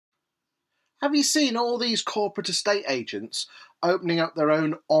Have you seen all these corporate estate agents opening up their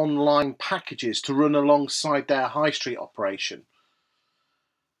own online packages to run alongside their high street operation?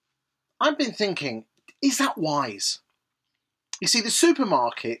 I've been thinking, is that wise? You see, the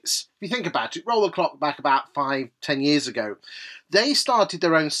supermarkets, if you think about it, roll the clock back about 5-10 years ago, they started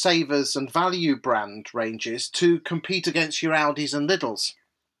their own savers and value brand ranges to compete against your Aldis and Lidls.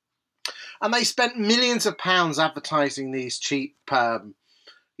 And they spent millions of pounds advertising these cheap,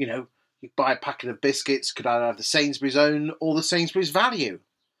 you buy a packet of biscuits, could either have the Sainsbury's own or the Sainsbury's value.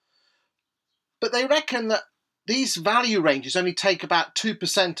 But they reckon that these value ranges only take about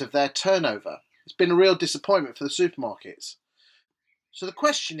 2% of their turnover. It's been a real disappointment for the supermarkets. So the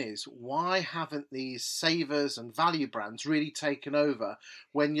question is, why haven't these savers and value brands really taken over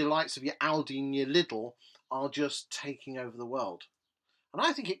when your likes of your Aldi and your Lidl are just taking over the world? And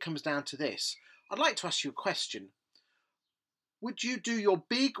I think it comes down to this. I'd like to ask you a question. Would you do your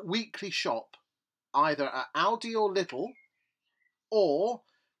big weekly shop either at Aldi or Lidl, or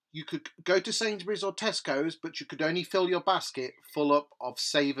you could go to Sainsbury's or Tesco's, but you could only fill your basket full up of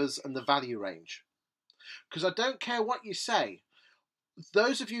savers and the value range? Because I don't care what you say.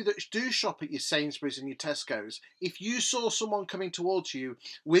 Those of you that do shop at your Sainsbury's and your Tesco's, if you saw someone coming towards you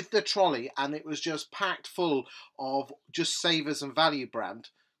with the trolley and it was just packed full of just savers and value brand,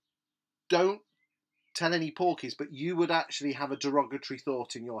 don't tell any porkies, but you would actually have a derogatory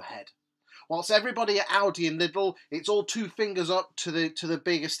thought in your head. Whilst everybody at Aldi and Lidl, it's all two fingers up to the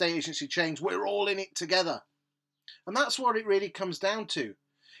big estate agency chains. We're all in it together. And that's what it really comes down to,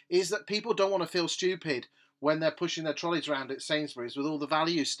 is that people don't want to feel stupid when they're pushing their trolleys around at Sainsbury's with all the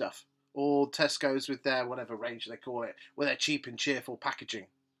value stuff, or Tesco's with their whatever range they call it, with their cheap and cheerful packaging.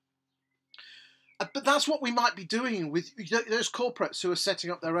 But that's what we might be doing with those corporates who are setting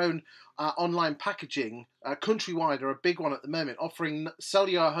up their own online packaging. Countrywide are a big one at the moment, offering sell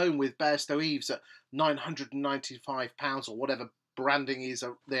your home with Bairstow Eaves at £995 or whatever branding is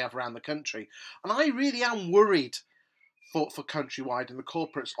they have around the country. And I really am worried for Countrywide and the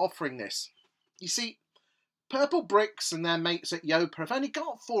corporates offering this. You see, Purple Bricks and their mates at Yopa have only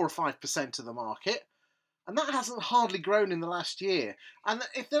got 4 or 5% of the market. And that hasn't hardly grown in the last year. And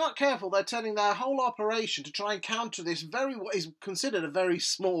if they're not careful, they're turning their whole operation to try and counter this what is considered a very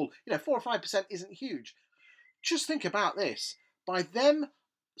small, 4 or 5% isn't huge. Just think about this. By them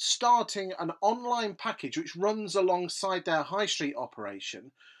starting an online package which runs alongside their high street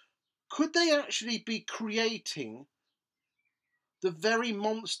operation, could they actually be creating the very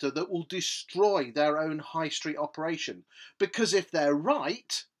monster that will destroy their own high street operation? Because if they're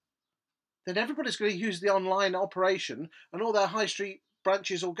right, then everybody's going to use the online operation and all their high street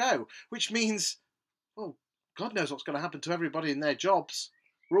branches will go, which means, well, God knows what's going to happen to everybody in their jobs.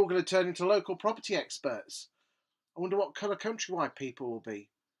 We're all going to turn into local property experts. I wonder what colour Countrywide people will be.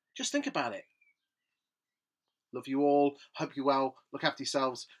 Just think about it. Love you all. Hope you're well. Look after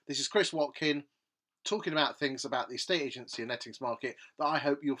yourselves. This is Chris Watkin talking about things about the estate agency and lettings market that I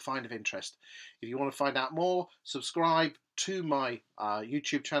hope you'll find of interest. If you want to find out more, subscribe to my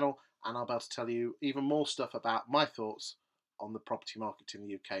YouTube channel, and I'll be able to tell you even more stuff about my thoughts on the property market in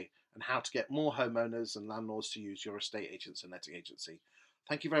the UK and how to get more homeowners and landlords to use your estate agents and letting agency.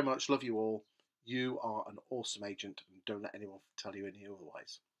 Thank you very much. Love you all. You are an awesome agent, and don't let anyone tell you any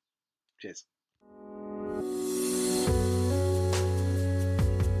otherwise. Cheers.